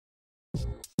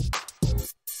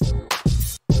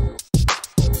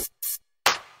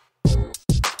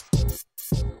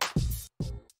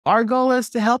Our goal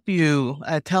is to help you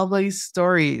tell these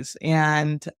stories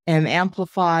and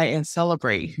amplify and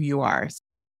celebrate who you are.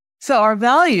 So our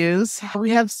values,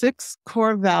 we have 6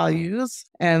 core values,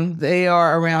 and they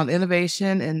are around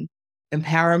innovation and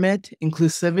empowerment,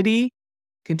 inclusivity,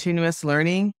 continuous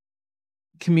learning,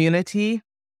 community,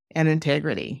 and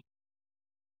integrity.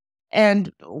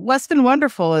 And what's been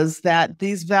wonderful is that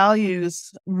these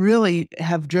values really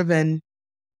have driven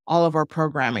all of our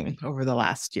programming over the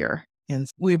last year. And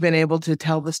we've been able to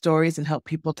tell the stories and help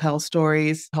people tell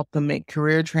stories, help them make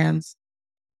career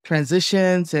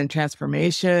transitions and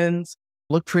transformations,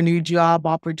 look for new job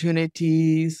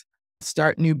opportunities,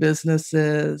 start new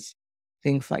businesses,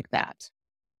 things like that.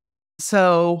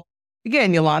 So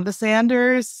again, Yolanda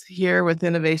Sanders here with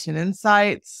Innovation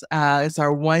Insights. It's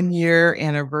our 1-year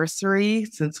anniversary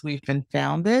since we've been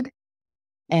founded.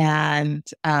 And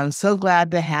I'm so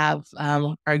glad to have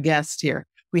our guest here.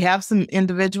 We have some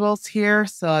individuals here,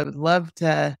 so I would love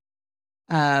to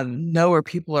know where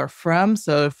people are from.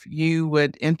 So if you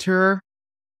would enter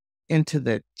into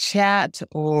the chat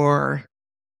or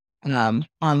on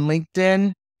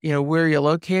LinkedIn, where you're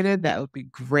located, that would be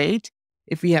great.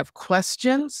 If you have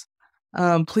questions,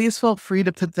 please feel free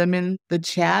to put them in the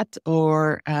chat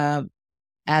or add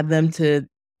them to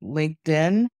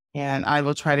LinkedIn, and I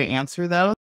will try to answer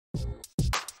those.